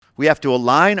We have to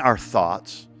align our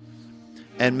thoughts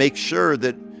and make sure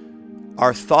that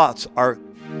our thoughts are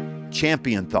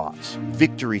champion thoughts,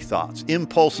 victory thoughts,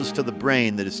 impulses to the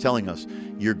brain that is telling us,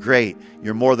 you're great,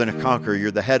 you're more than a conqueror, you're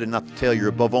the head and not the tail, you're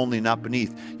above only, not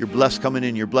beneath, you're blessed coming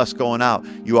in, you're blessed going out,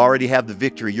 you already have the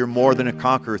victory, you're more than a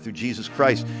conqueror through Jesus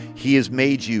Christ. He has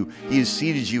made you, He has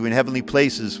seated you in heavenly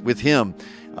places with Him.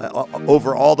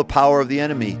 Over all the power of the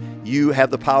enemy, you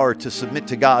have the power to submit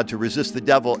to God, to resist the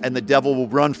devil, and the devil will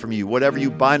run from you. Whatever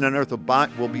you bind on earth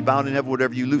will be bound in heaven.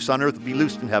 Whatever you loose on earth will be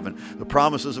loosed in heaven. The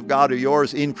promises of God are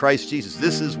yours in Christ Jesus.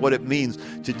 This is what it means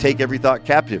to take every thought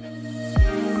captive.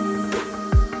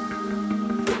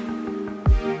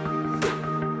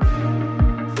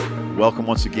 Welcome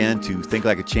once again to Think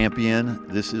Like a Champion.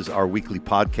 This is our weekly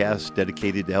podcast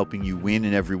dedicated to helping you win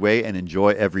in every way and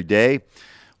enjoy every day.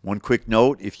 One quick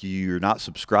note, if you're not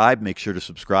subscribed, make sure to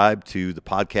subscribe to the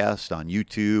podcast on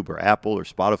YouTube or Apple or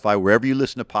Spotify, wherever you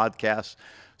listen to podcasts,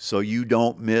 so you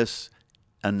don't miss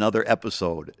another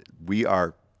episode. We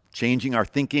are changing our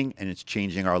thinking, and it's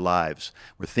changing our lives.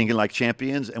 We're thinking like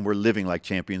champions, and we're living like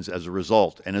champions as a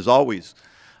result. And as always,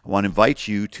 I want to invite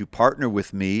you to partner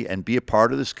with me and be a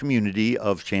part of this community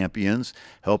of champions,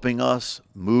 helping us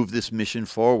move this mission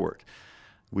forward.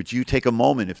 Would you take a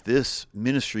moment, if this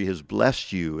ministry has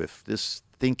blessed you, if this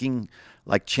thinking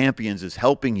like champions is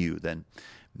helping you, then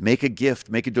make a gift,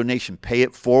 make a donation, pay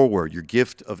it forward. Your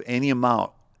gift of any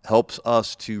amount helps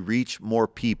us to reach more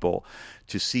people,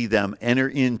 to see them enter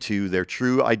into their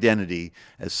true identity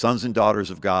as sons and daughters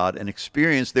of God and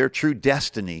experience their true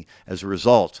destiny as a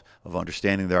result of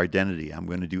understanding their identity. I'm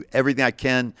going to do everything I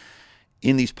can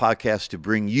in these podcasts to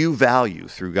bring you value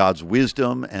through God's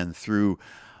wisdom and through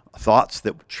thoughts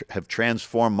that have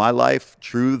transformed my life,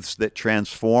 truths that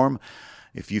transform.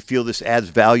 If you feel this adds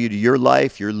value to your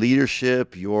life, your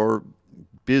leadership, your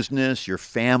business, your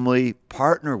family,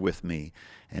 partner with me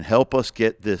and help us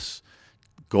get this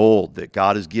gold that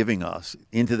God is giving us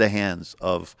into the hands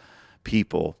of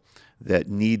people that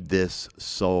need this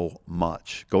so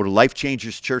much. Go to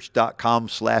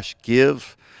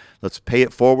lifechangerschurch.com/give. Let's pay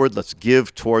it forward. Let's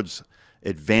give towards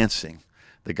advancing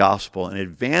the gospel and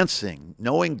advancing,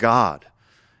 knowing God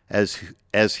as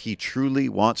He truly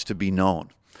wants to be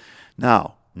known.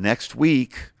 Now, next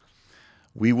week,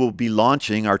 we will be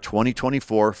launching our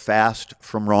 2024 Fast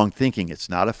from Wrong Thinking. It's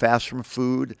not a fast from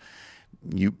food.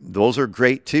 Those are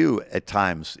great too at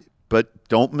times, but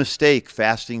don't mistake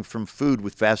fasting from food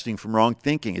with fasting from wrong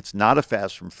thinking. It's not a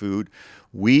fast from food.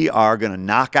 We are going to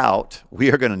knock out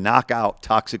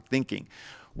toxic thinking.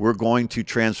 We're going to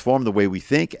transform the way we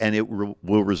think, and it will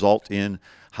result in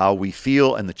how we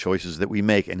feel and the choices that we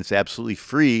make. And it's absolutely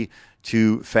free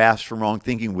to fast from wrong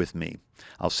thinking with me.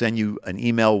 I'll send you an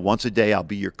email once a day. I'll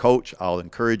be your coach. I'll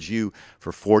encourage you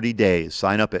for 40 days.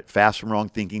 Sign up at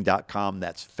fastfromwrongthinking.com.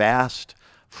 That's fast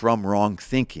from wrong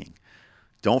thinking.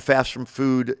 Don't fast from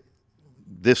food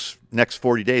this next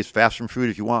 40 days. Fast from food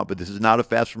if you want, but this is not a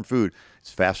fast from food.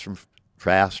 It's fast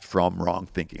from wrong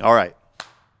thinking. All right.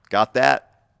 Got that?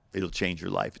 It'll change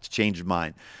your life. It's changed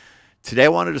mine. Today I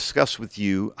want to discuss with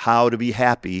you how to be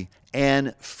happy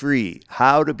and free.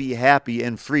 How to be happy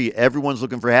and free. Everyone's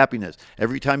looking for happiness.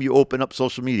 Every time you open up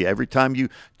social media, every time you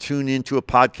tune into a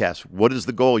podcast, what is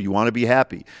the goal? You want to be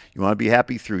happy. You want to be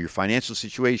happy through your financial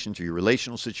situation, through your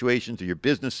relational situation, through your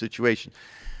business situation.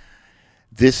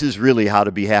 This is really how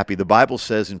to be happy. The Bible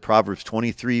says in Proverbs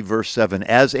 23, verse 7,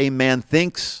 as a man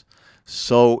thinks,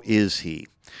 so is he.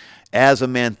 As a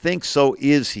man thinks, so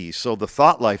is he. So the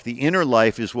thought life, the inner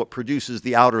life, is what produces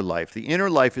the outer life. The inner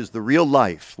life is the real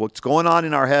life, what's going on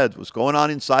in our heads, what's going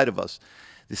on inside of us.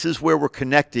 This is where we're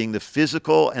connecting the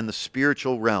physical and the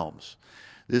spiritual realms.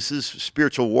 This is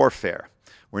spiritual warfare.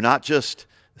 We're not just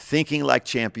thinking like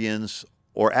champions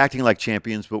or acting like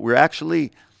champions, but we're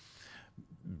actually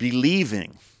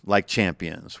believing like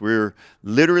champions. We're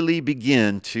literally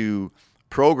begin to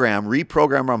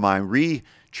reprogram our mind,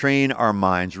 retrain our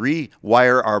minds,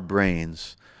 rewire our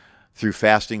brains through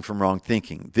fasting from wrong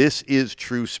thinking. This is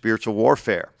true spiritual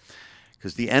warfare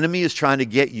because the enemy is trying to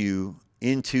get you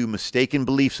into mistaken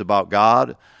beliefs about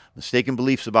God, mistaken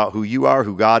beliefs about who you are,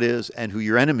 who God is, and who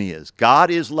your enemy is. God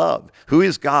is love. Who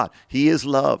is God? He is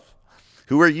love.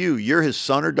 Who are you? You're his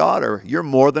son or daughter. You're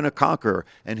more than a conqueror.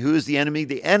 And who is the enemy?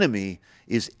 The enemy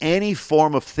is any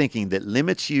form of thinking that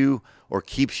limits you or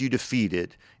keeps you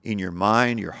defeated in your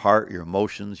mind, your heart, your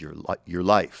emotions, your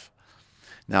life.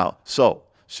 Now, so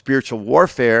spiritual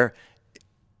warfare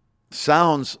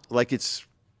sounds like it's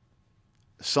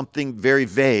something very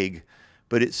vague,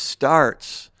 but it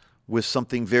starts with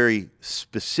something very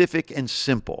specific and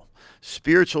simple.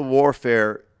 Spiritual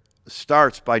warfare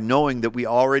starts by knowing that we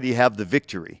already have the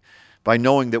victory, by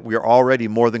knowing that we are already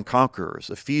more than conquerors.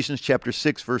 Ephesians chapter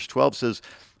 6, verse 12 says,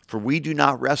 "For we do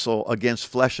not wrestle against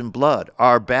flesh and blood."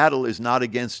 Our battle is not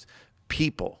against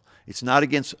people. It's not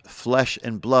against flesh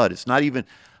and blood. It's not even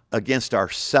against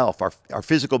ourself. Our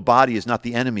physical body is not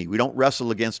the enemy. We don't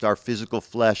wrestle against our physical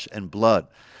flesh and blood,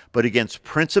 but against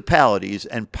principalities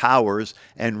and powers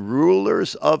and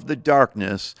rulers of the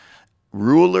darkness,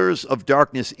 rulers of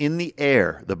darkness in the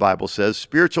air, the Bible says,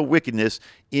 spiritual wickedness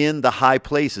in the high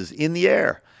places, in the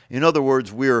air. In other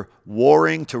words, we're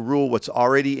warring to rule what's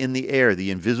already in the air,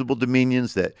 the invisible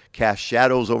dominions that cast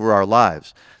shadows over our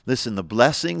lives. Listen, the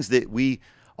blessings that we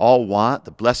all want,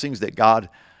 the blessings that God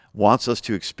wants us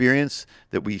to experience,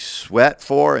 that we sweat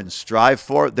for and strive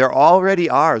for, they're already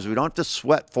ours. We don't have to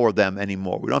sweat for them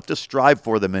anymore. We don't have to strive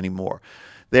for them anymore.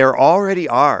 They're already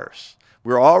ours.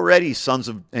 We're already sons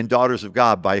and daughters of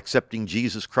God by accepting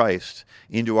Jesus Christ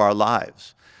into our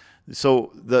lives.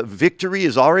 So the victory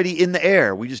is already in the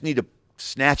air. We just need to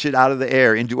snatch it out of the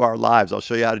air into our lives. I'll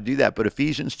show you how to do that. But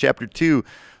Ephesians chapter 2,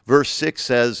 verse 6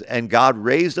 says, "And God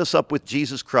raised us up with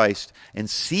Jesus Christ and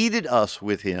seated us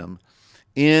with him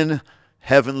in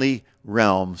heavenly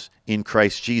realms in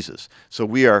Christ Jesus." So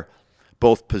we are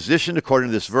both positioned, according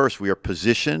to this verse, we are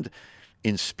positioned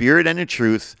in spirit and in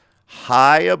truth,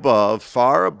 high above,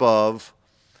 far above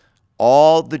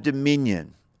all the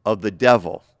dominion of the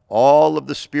devil, all of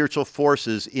the spiritual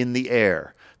forces in the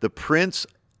air, the prince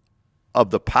of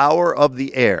the power of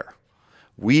the air.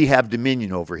 We have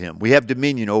dominion over him. We have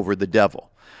dominion over the devil.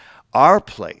 Our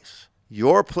place,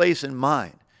 your place and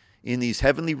mine in these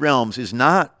heavenly realms is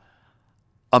not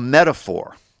a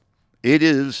metaphor. It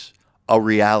is a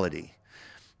reality.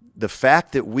 The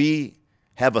fact that we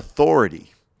have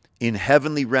authority in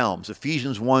heavenly realms.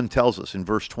 Ephesians 1 tells us in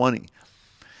verse 20,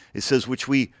 it says,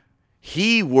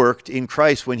 he worked in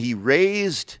Christ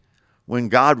when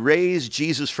God raised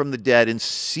Jesus from the dead and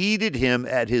seated him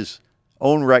at his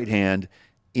own right hand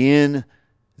in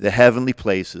the heavenly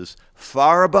places,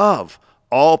 far above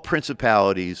all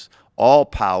principalities, all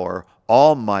power,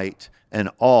 all might, and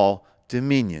all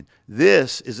dominion.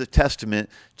 This is a testament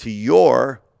to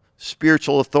your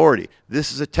spiritual authority.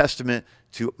 This is a testament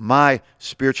to my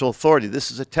spiritual authority.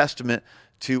 This is a testament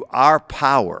to our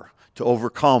power to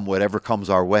overcome whatever comes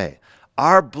our way.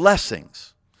 Our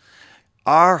blessings,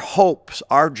 our hopes,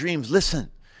 our dreams.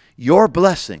 Listen, your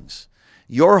blessings,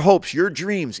 your hopes, your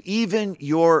dreams, even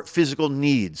your physical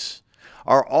needs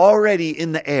are already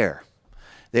in the air.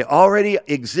 They already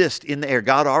exist in the air.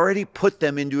 God already put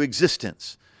them into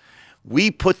existence.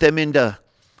 We put them into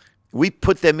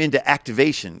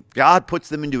activation. God puts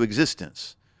them into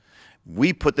existence.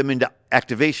 We put them into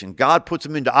activation. God puts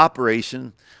them into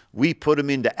operation. We put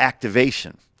them into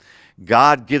activation.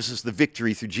 God gives us the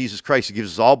victory through Jesus Christ. He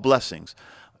gives us all blessings,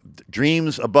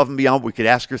 dreams above and beyond what we could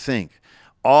ask or think.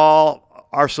 All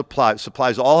our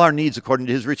supplies all our needs according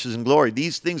to his riches and glory.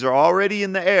 These things are already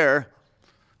in the air,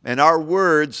 and our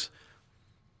words,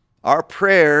 our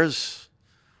prayers,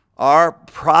 our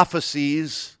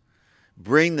prophecies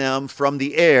bring them from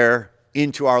the air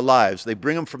into our lives. They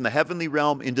bring them from the heavenly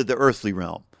realm into the earthly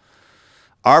realm.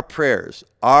 Our prayers,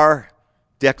 our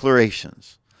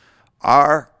declarations,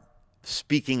 our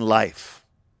speaking life,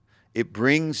 it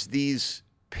brings these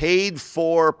paid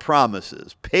for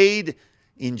promises, paid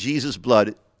in Jesus'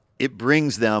 blood, it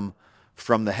brings them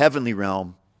from the heavenly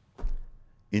realm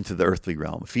into the earthly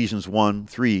realm. Ephesians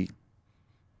 1:3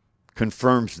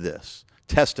 confirms this,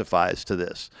 testifies to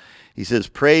this. He says,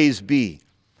 "Praise be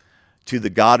to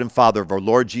the God and Father of our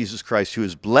Lord Jesus Christ, who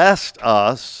has blessed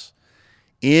us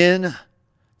in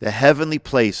the heavenly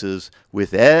places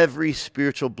with every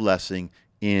spiritual blessing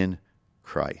in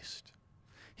Christ."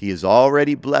 He has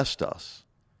already blessed us.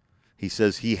 He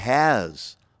says he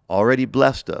has already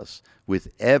blessed us with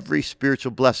every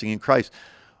spiritual blessing in Christ.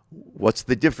 What's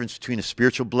the difference between a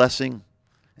spiritual blessing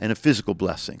and a physical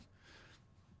blessing?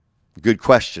 Good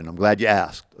question. I'm glad you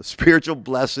asked. A spiritual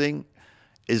blessing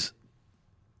is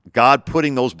God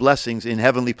putting those blessings in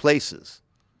heavenly places.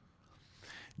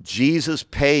 Jesus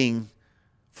paying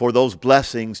for those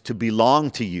blessings to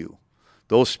belong to you.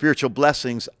 Those spiritual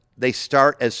blessings, they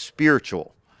start as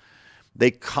spiritual.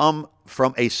 They come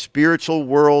from a spiritual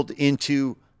world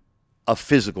into a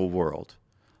physical world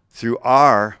through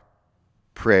our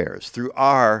prayers, through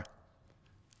our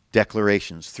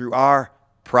declarations, through our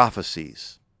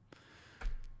prophecies.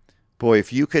 Boy,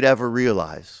 if you could ever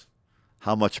realize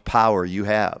how much power you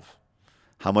have,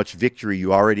 how much victory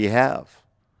you already have,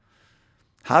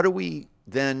 how do we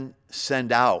then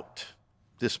send out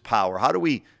this power? How do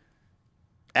we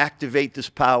activate this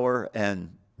power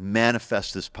and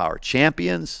manifest this power?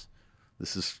 Champions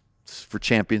This is for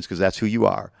champions because that's who you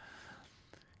are.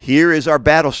 Here is our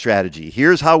battle strategy.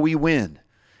 Here's how we win.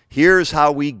 Here's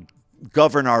how we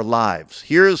govern our lives.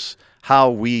 Here's how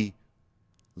we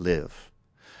live.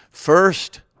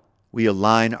 First, we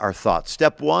align our thoughts.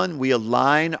 Step one, we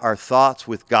align our thoughts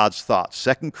with God's thoughts.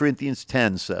 2 Corinthians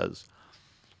 10 says,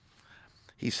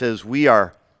 he says, we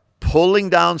are pulling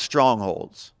down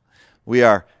strongholds. We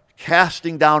are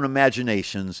casting down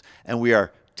imaginations, and we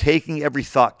are taking every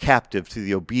thought captive to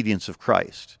the obedience of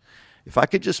Christ. If I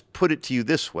could just put it to you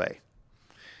this way,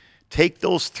 take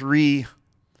those three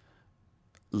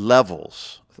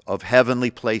levels of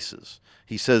heavenly places.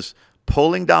 He says,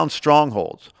 pulling down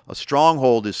strongholds. A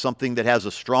stronghold is something that has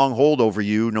a strong hold over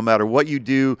you. No matter what you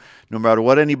do, no matter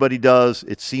what anybody does,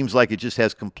 it seems like it just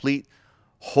has complete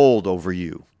hold over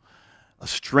you, a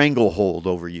stranglehold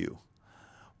over you.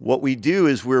 What we do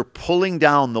is we're pulling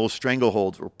down those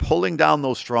strangleholds. We're pulling down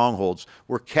those strongholds.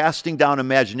 We're casting down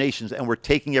imaginations, and we're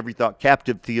taking every thought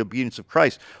captive to the obedience of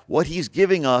Christ. What he's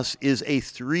giving us is a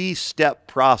 3-step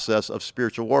process of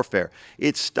spiritual warfare.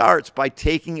 It starts by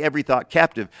taking every thought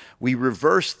captive. We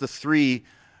reverse the 3.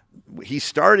 He's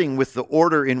starting with the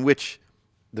order in which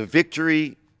the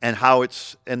victory and how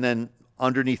it's, and then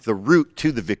underneath the route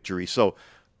to the victory. So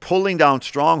pulling down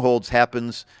strongholds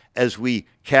happens as we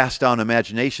cast down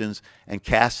imaginations, and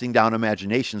casting down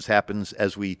imaginations happens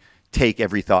as we take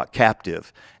every thought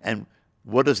captive. And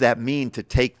what does that mean, to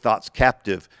take thoughts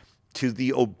captive? To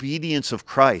the obedience of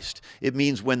Christ. It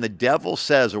means when the devil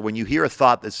says, or when you hear a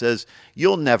thought that says,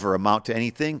 you'll never amount to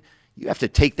anything, you have to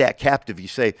take that captive. You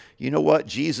say, you know what?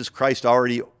 Jesus Christ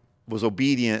already was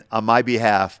obedient on my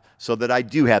behalf so that I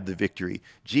do have the victory.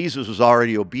 Jesus was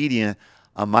already obedient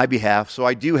on my behalf, so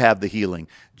I do have the healing.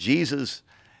 Jesus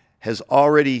has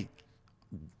already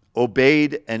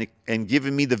obeyed and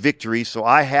given me the victory, so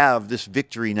I have this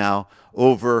victory now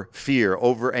over fear,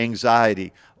 over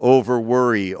anxiety, over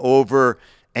worry, over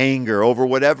anger, over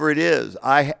whatever it is.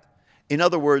 In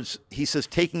other words, he says,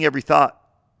 taking every thought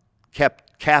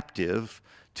kept captive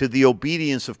to the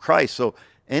obedience of Christ. So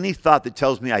any thought that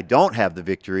tells me I don't have the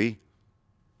victory,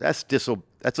 that's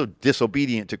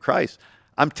disobedient to Christ.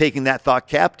 I'm taking that thought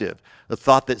captive. The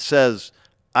thought that says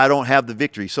I don't have the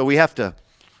victory. So we have to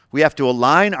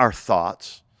align our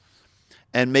thoughts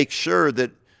and make sure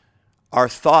that our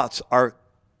thoughts are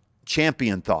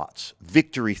champion thoughts,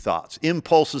 victory thoughts,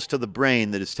 impulses to the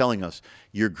brain that is telling us,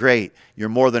 you're great, you're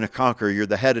more than a conqueror, you're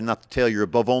the head and not the tail, you're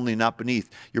above only and not beneath,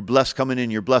 you're blessed coming in,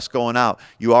 you're blessed going out,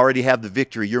 you already have the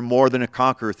victory, you're more than a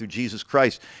conqueror through Jesus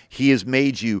Christ. He has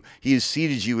made you, he has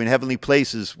seated you in heavenly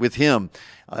places with him.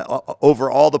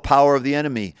 Over all the power of the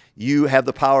enemy, you have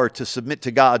the power to submit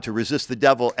to God, to resist the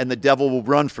devil, and the devil will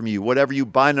run from you. Whatever you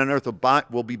bind on earth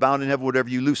will be bound in heaven. Whatever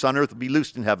you loose on earth will be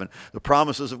loosed in heaven. The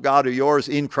promises of God are yours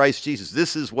in Christ Jesus.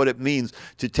 This is what it means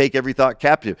to take every thought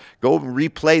captive. Go and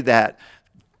replay that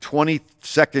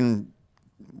 20-second,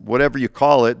 whatever you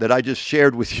call it, that I just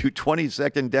shared with you,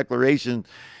 20-second declaration,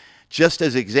 just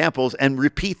as examples, and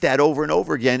repeat that over and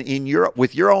over again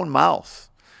with your own mouth.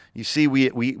 You see,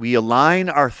 we align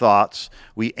our thoughts,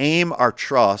 we aim our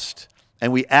trust,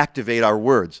 and we activate our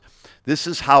words. This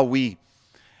is how we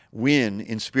win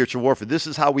in spiritual warfare. This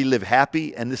is how we live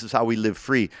happy, and this is how we live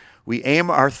free. We align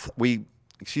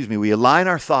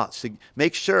our thoughts to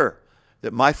make sure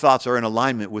that my thoughts are in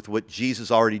alignment with what Jesus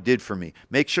already did for me.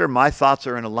 Make sure my thoughts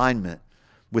are in alignment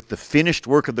with the finished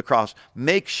work of the cross.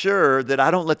 Make sure that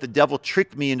I don't let the devil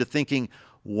trick me into thinking,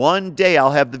 one day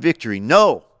I'll have the victory.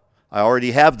 No. I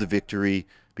already have the victory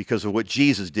because of what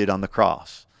Jesus did on the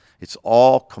cross. It's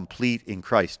all complete in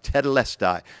Christ.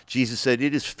 Tetelestai. Jesus said,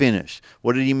 it is finished.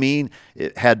 What did he mean?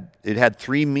 It had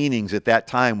 3 meanings at that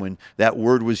time when that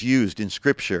word was used in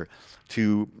Scripture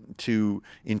to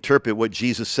interpret what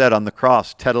Jesus said on the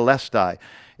cross. Tetelestai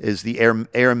is the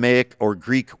Aramaic or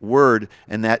Greek word,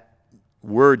 and that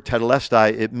word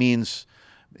tetelestai, it means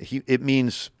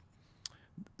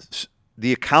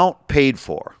the account paid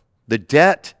for. The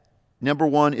debt, number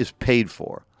 1, is paid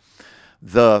for.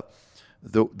 The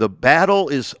battle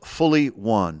is fully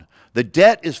won. The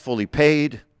debt is fully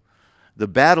paid. The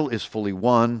battle is fully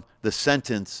won. The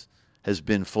sentence has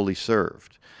been fully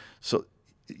served. So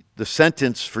the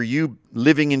sentence for you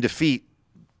living in defeat,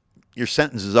 your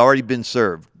sentence has already been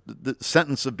served. The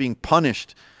sentence of being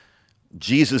punished,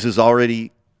 Jesus has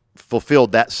already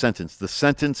fulfilled that sentence. The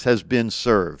sentence has been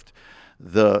served.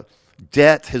 The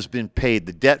debt has been paid.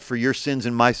 The debt for your sins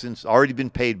and my sins has already been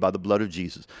paid by the blood of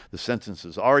Jesus. The sentence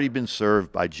has already been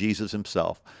served by Jesus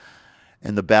himself.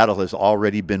 And the battle has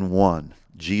already been won.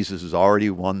 Jesus has already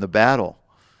won the battle.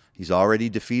 He's already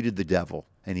defeated the devil.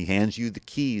 and he hands you the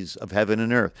keys of heaven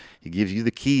and earth. He gives you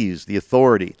the keys, the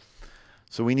authority.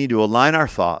 So we need to align our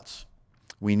thoughts.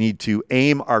 We need to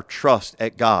aim our trust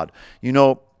at God. You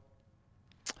know,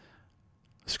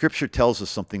 Scripture tells us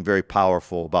something very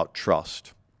powerful about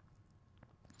trust.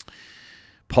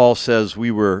 Paul says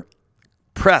we were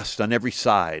pressed on every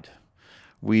side.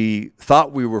 We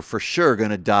thought we were for sure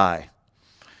going to die.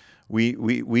 We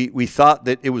thought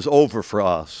that it was over for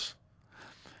us.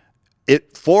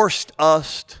 It forced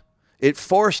us,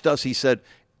 he said,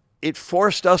 it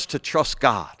forced us to trust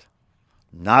God.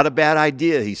 Not a bad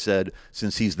idea, he said,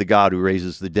 since he's the God who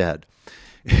raises the dead.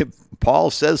 Paul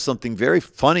says something very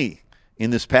funny in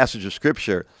this passage of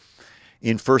Scripture.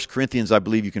 In 1 Corinthians, I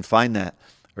believe you can find that,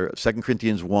 or 2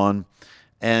 Corinthians 1.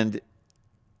 And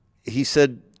he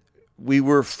said, we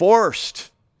were forced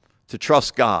to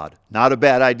trust God. Not a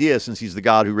bad idea since he's the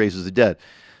God who raises the dead.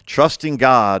 Trusting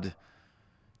God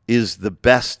is the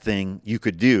best thing you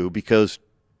could do because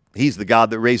he's the God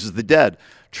that raises the dead.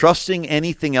 Trusting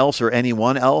anything else or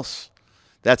anyone else,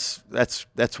 that's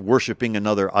worshiping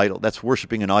another idol. That's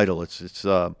worshiping an idol. It's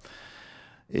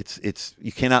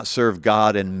you cannot serve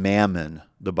God and mammon,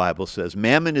 the Bible says.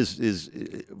 Mammon is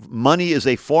money is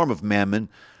a form of mammon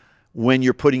when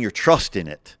you're putting your trust in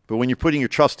it. But when you're putting your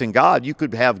trust in God, you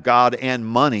could have God and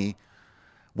money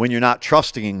when you're not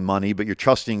trusting in money, but you're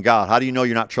trusting God. How do you know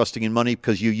you're not trusting in money?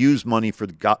 Because you use money for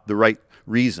the right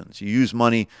reasons. You use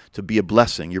money to be a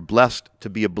blessing. You're blessed to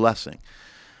be a blessing.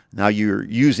 Now you're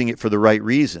using it for the right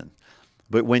reason.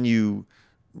 But when you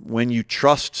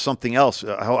trust something else,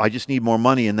 I just need more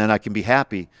money and then I can be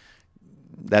happy,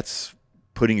 that's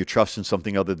putting your trust in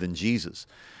something other than Jesus.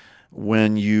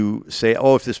 When you say,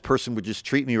 oh, if this person would just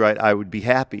treat me right, I would be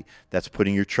happy, that's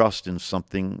putting your trust in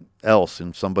something else,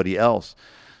 in somebody else.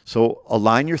 So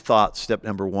align your thoughts, step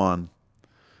number 1.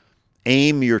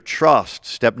 Aim your trust,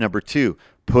 step number 2.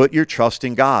 Put your trust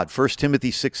in God. 1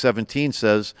 Timothy 6:17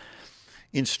 says,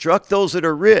 instruct those that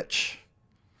are rich.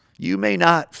 You may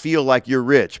not feel like you're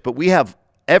rich, but we have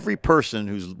every person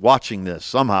who's watching this,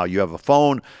 somehow you have a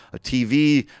phone, a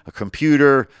TV, a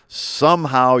computer,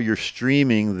 somehow you're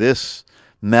streaming this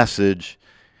message.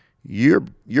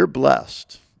 You're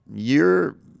blessed.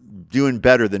 You're doing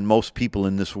better than most people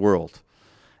in this world.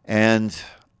 And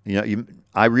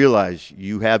I realize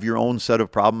you have your own set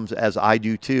of problems, as I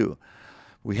do too.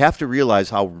 We have to realize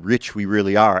how rich we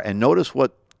really are. And notice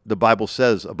what the Bible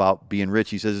says about being rich.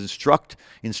 He says,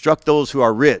 instruct those who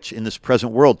are rich in this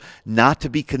present world not to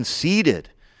be conceited.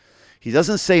 He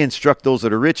doesn't say instruct those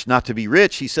that are rich not to be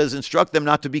rich. He says instruct them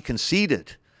not to be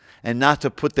conceited and not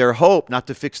to put their hope, not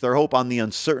to fix their hope on the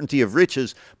uncertainty of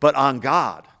riches, but on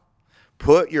God.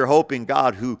 Put your hope in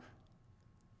God who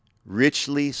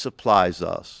richly supplies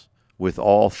us with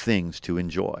all things to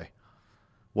enjoy.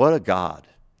 What a God.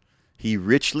 He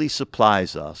richly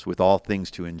supplies us with all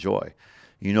things to enjoy.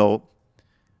 You know,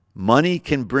 money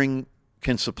can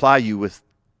supply you with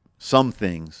some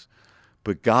things,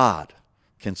 but God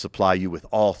can supply you with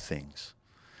all things.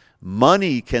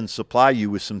 Money can supply you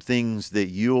with some things that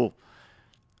you'll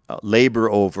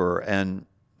labor over and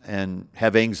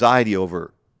have anxiety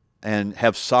over and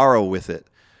have sorrow with it.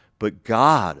 But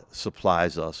God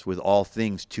supplies us with all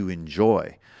things to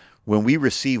enjoy. When we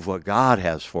receive what God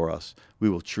has for us, we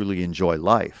will truly enjoy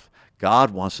life.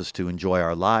 God wants us to enjoy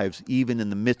our lives even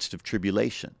in the midst of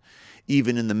tribulation,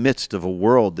 even in the midst of a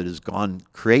world that has gone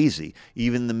crazy,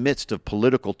 even in the midst of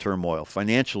political turmoil,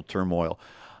 financial turmoil,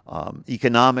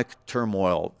 economic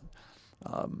turmoil,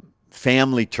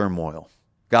 family turmoil.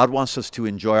 God wants us to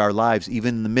enjoy our lives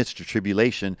even in the midst of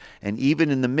tribulation and even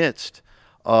in the midst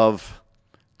of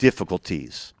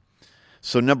difficulties.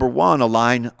 So number 1,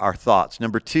 align our thoughts.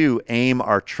 Number 2, aim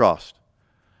our trust.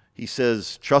 He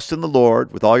says, trust in the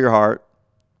Lord with all your heart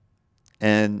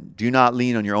and do not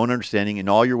lean on your own understanding. In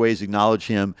all your ways acknowledge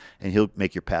Him and He'll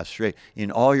make your path straight.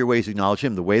 In all your ways acknowledge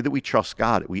Him. The way that we trust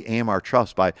God, we aim our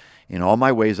trust by, in all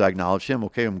my ways I acknowledge Him.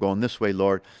 Okay, I'm going this way,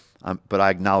 Lord, but I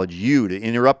acknowledge You to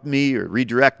interrupt me or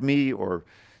redirect me or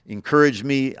encourage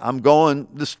me. I'm going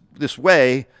this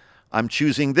way. I'm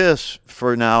choosing this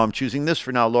for now. I'm choosing this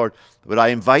for now, Lord. But I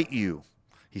invite You.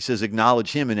 He says,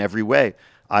 acknowledge Him in every way.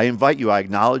 I invite You. I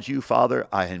acknowledge You, Father.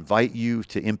 I invite You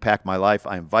to impact my life.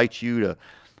 I invite You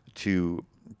to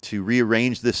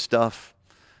rearrange this stuff.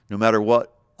 No matter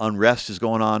what unrest is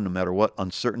going on, no matter what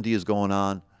uncertainty is going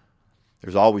on,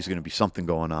 there's always going to be something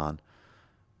going on.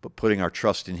 But putting our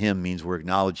trust in Him means we're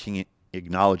acknowledging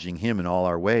Him in all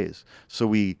our ways. So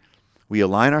we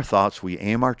align our thoughts, we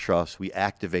aim our trust, we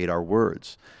activate our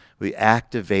words. We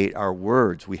activate our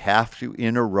words. We have to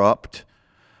interrupt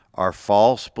our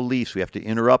false beliefs. We have to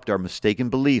interrupt our mistaken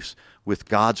beliefs with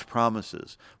God's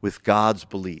promises, with God's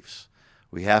beliefs.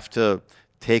 We have to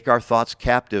take our thoughts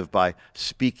captive by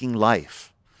speaking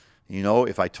life. You know,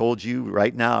 if I told you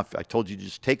right now, if I told you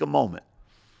just take a moment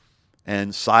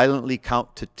and silently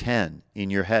count to 10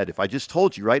 in your head, if I just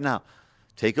told you right now,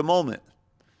 take a moment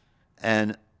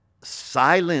and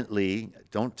silently,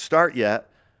 don't start yet,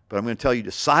 but I'm going to tell you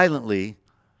to silently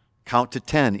count to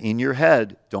 10 in your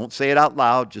head. Don't say it out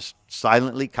loud, just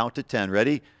silently count to 10.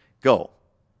 Ready? Go.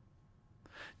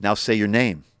 Now say your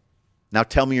name. Now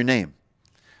tell me your name.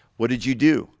 What did you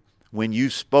do when you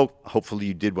spoke? Hopefully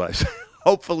you did what I said.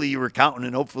 Hopefully you were counting,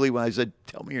 and hopefully when I said,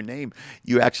 tell me your name,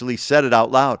 you actually said it out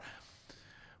loud.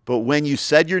 But when you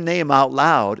said your name out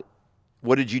loud,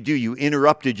 what did you do? You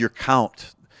interrupted your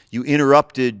count. You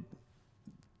interrupted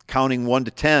counting 1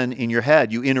 to 10 in your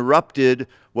head. You interrupted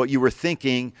what you were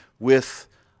thinking with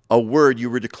a word you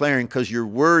were declaring, because your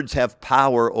words have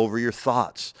power over your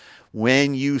thoughts.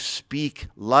 When you speak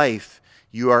life,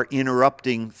 you are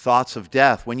interrupting thoughts of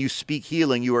death. When you speak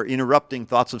healing, you are interrupting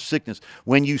thoughts of sickness.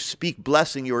 When you speak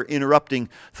blessing, you are interrupting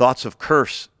thoughts of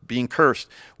being cursed.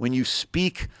 When you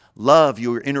speak love,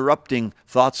 you are interrupting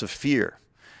thoughts of fear.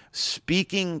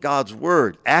 Speaking God's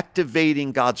word,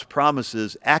 activating God's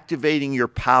promises, activating your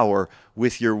power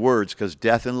with your words, because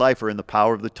death and life are in the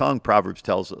power of the tongue, Proverbs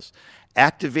tells us.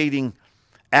 Activating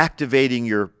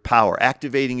your power,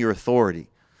 activating your authority.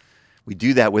 We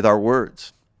do that with our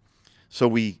words. So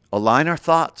we align our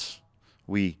thoughts,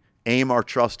 we aim our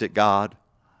trust at God,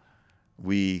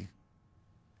 we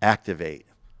activate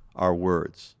our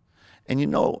words. And you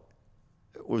know,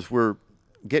 as we're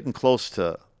getting close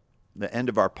to the end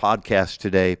of our podcast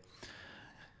today,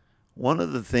 one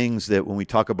of the things that when we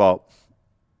talk about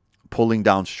pulling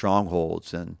down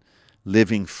strongholds and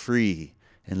living free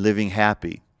and living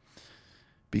happy,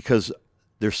 because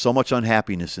there's so much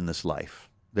unhappiness in this life.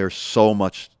 There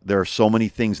are so many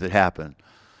things that happen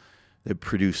that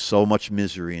produce so much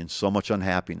misery and so much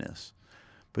unhappiness.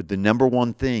 But the number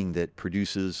one thing that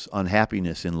produces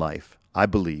unhappiness in life, I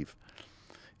believe,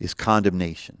 is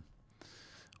condemnation.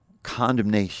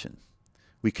 Condemnation.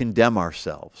 We condemn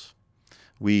ourselves.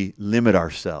 We limit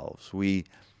ourselves. We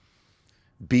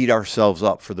beat ourselves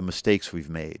up for the mistakes we've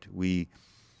made. We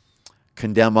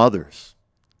condemn others.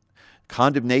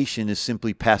 Condemnation is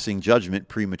simply passing judgment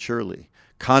prematurely.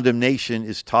 Condemnation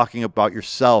is talking about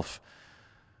yourself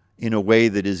in a way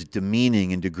that is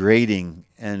demeaning and degrading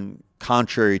and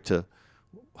contrary to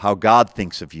how God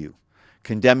thinks of you.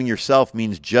 Condemning yourself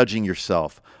means judging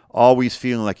yourself, always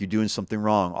feeling like you're doing something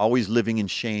wrong, always living in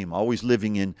shame, always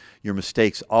living in your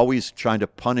mistakes, always trying to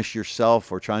punish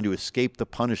yourself or trying to escape the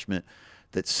punishment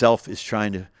that self is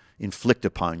trying to inflict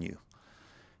upon you.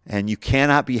 And you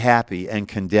cannot be happy and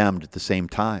condemned at the same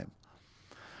time.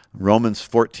 Romans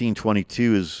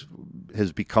 14:22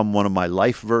 has become one of my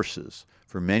life verses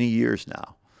for many years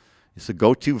now. It's a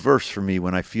go-to verse for me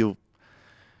when I feel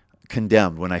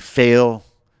condemned, when I fail,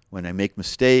 when I make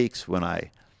mistakes, when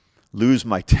I lose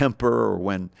my temper, or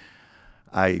when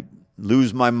I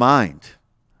lose my mind.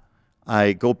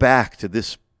 I go back to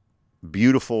this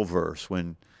beautiful verse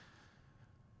when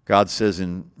God says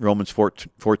in Romans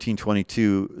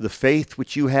 14:22, the faith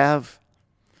which you have,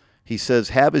 he says,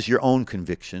 have as your own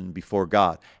conviction before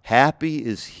God. Happy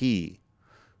is he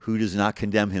who does not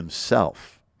condemn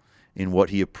himself in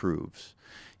what he approves.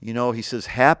 You know, he says,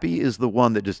 happy is the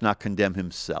one that does not condemn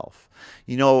himself.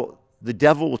 You know, the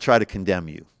devil will try to condemn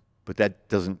you, but that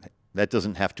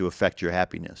doesn't have to affect your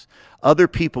happiness. Other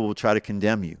people will try to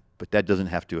condemn you, but that doesn't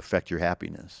have to affect your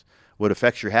happiness. What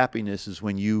affects your happiness is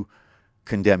when you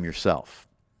condemn yourself.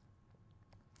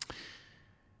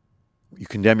 You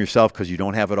condemn yourself because you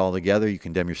don't have it all together. You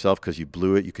condemn yourself because you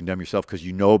blew it. You condemn yourself because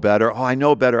you know better. Oh, I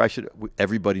know better.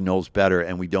 Everybody knows better,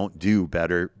 and we don't do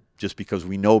better just because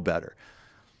we know better.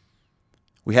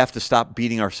 We have to stop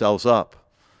beating ourselves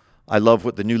up. I love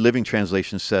what the New Living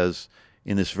Translation says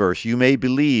in this verse. You may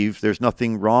believe there's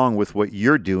nothing wrong with what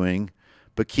you're doing,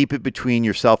 but keep it between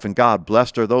yourself and God.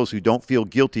 Blessed are those who don't feel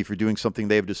guilty for doing something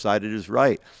they've decided is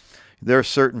right. There are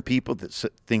certain people that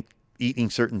think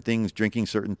eating certain things, drinking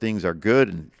certain things are good,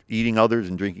 and eating others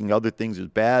and drinking other things is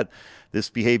bad. This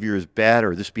behavior is bad,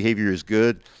 or this behavior is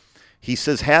good. He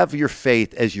says, have your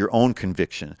faith as your own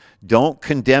conviction. Don't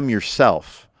condemn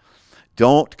yourself.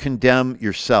 Don't condemn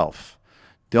yourself.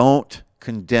 Don't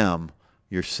condemn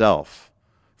yourself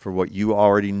for what you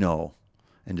already know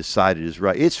and decided is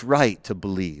right. It's right to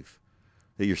believe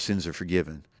that your sins are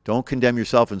forgiven. Don't condemn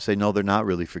yourself and say, no, they're not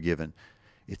really forgiven.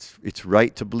 It's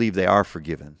right to believe they are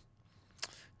forgiven.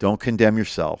 Don't condemn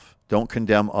yourself. Don't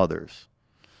condemn others.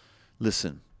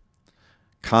 Listen,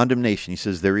 condemnation. He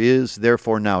says, there is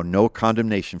therefore now no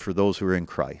condemnation for those who are in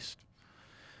Christ.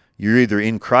 You're either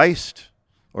in Christ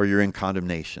or you're in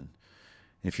condemnation.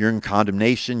 If you're in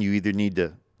condemnation, you either need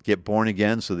to get born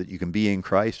again so that you can be in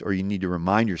Christ, or you need to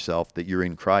remind yourself that you're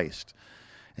in Christ.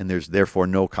 And there's therefore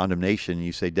no condemnation. And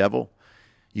you say, devil,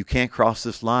 you can't cross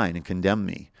this line and condemn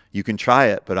me. You can try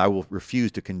it, but I will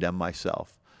refuse to condemn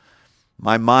myself.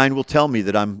 My mind will tell me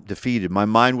that I'm defeated. My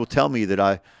mind will tell me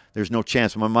that there's no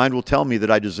chance. My mind will tell me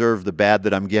that I deserve the bad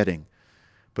that I'm getting.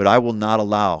 But I will not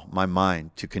allow my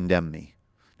mind to condemn me,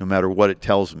 no matter what it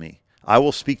tells me. I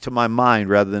will speak to my mind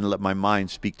rather than let my mind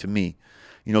speak to me.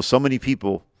 You know, so many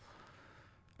people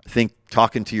think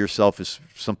talking to yourself is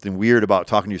something weird about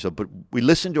talking to yourself, but we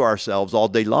listen to ourselves all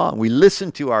day long. We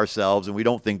listen to ourselves and we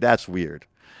don't think that's weird.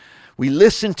 We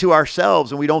listen to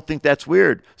ourselves and we don't think that's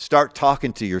weird. Start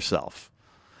talking to yourself.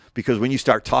 Because when you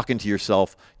start talking to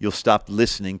yourself, you'll stop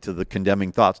listening to the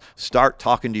condemning thoughts. Start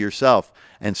talking to yourself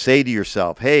and say to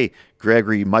yourself, hey,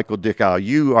 Gregory Michael Dickow,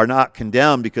 you are not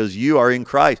condemned because you are in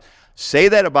Christ. Say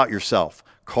that about yourself.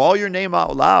 Call your name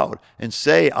out loud and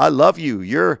say, I love you.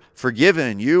 You're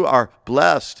forgiven. You are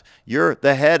blessed. You're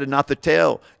the head and not the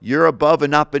tail. You're above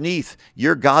and not beneath.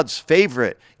 You're God's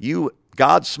favorite.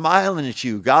 God's smiling at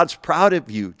you. God's proud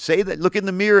of you. Say that. Look in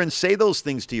the mirror and say those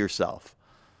things to yourself.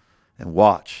 And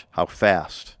watch how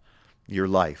fast your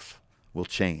life will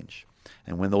change.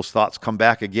 And when those thoughts come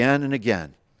back again and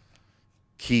again,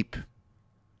 keep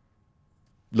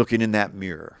looking in that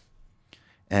mirror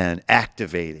and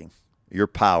activating your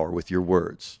power with your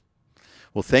words.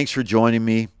 Well, thanks for joining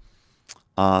me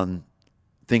on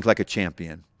Think Like a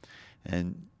Champion.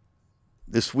 And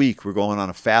this week we're going on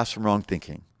a fast from wrong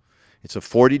thinking. It's a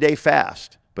 40-day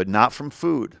fast, but not from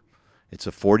food. It's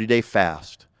a 40-day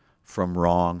fast from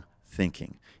wrong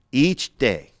thinking. Each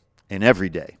day and every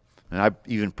day. And I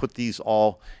even put these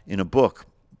all in a book.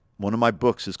 One of my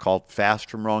books is called Fast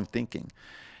from Wrong Thinking.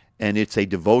 And it's a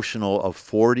devotional of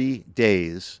 40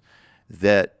 days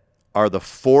that are the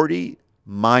 40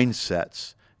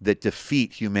 mindsets that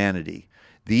defeat humanity.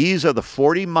 These are the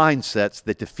 40 mindsets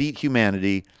that defeat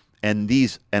humanity, and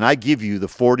I give you the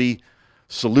 40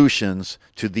 solutions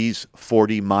to these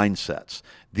 40 mindsets.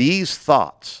 These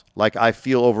thoughts, like I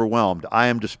feel overwhelmed, I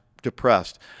am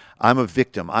depressed, I'm a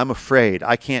victim, I'm afraid,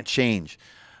 I can't change,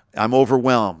 I'm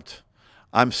overwhelmed,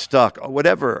 I'm stuck,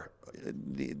 whatever.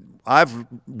 I've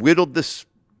whittled this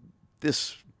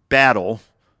battle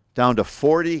down to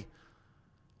 40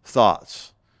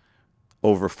 thoughts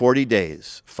over 40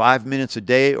 days, 5 minutes a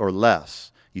day or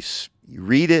less. You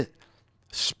read it,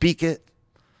 speak it,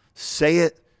 say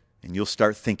it, and you'll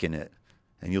start thinking it,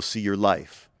 and you'll see your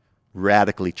life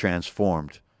radically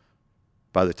transformed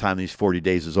by the time these 40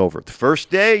 days is over. The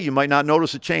first day, you might not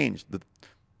notice a change. The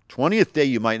 20th day,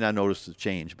 you might not notice a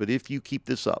change. But if you keep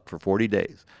this up for 40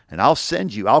 days, and I'll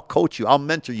coach you, I'll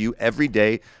mentor you every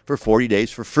day for 40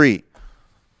 days for free,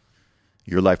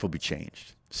 your life will be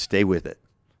changed. Stay with it.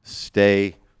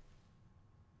 Stay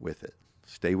with it.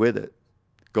 Stay with it.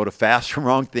 Go to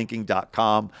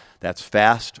fastfromwrongthinking.com. That's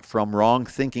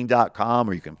fastfromwrongthinking.com,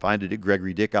 or you can find it at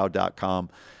gregorydickow.com.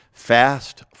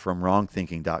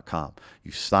 Fastfromwrongthinking.com.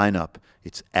 You sign up.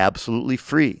 It's absolutely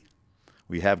free.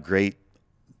 We have great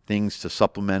things to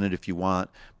supplement it if you want.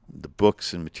 The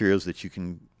books and materials that you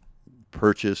can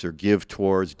purchase or give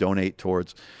towards, donate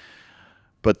towards.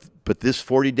 But this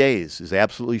 40 days is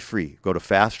absolutely free. Go to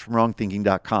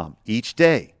fastfromwrongthinking.com. Each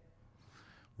day,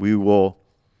 we will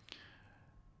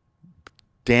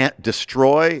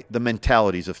destroy the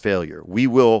mentalities of failure. We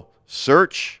will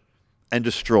search and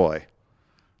destroy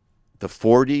the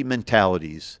 40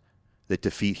 mentalities that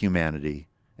defeat humanity,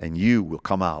 and you will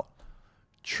come out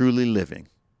truly living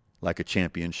like a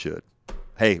champion should.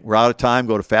 Hey, we're out of time.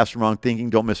 Go to Fast from Wrong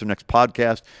Thinking. Don't miss our next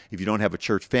podcast. If you don't have a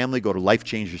church family, go to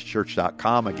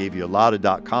lifechangerschurch.com. I gave you a lot of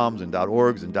 .coms and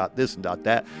 .orgs and .this and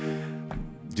 .that.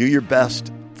 Do your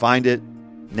best. Find it.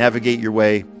 Navigate your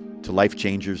way to Life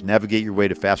Changers. Navigate your way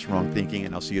to Fast from Wrong Thinking,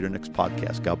 and I'll see you at the next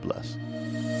podcast. God bless.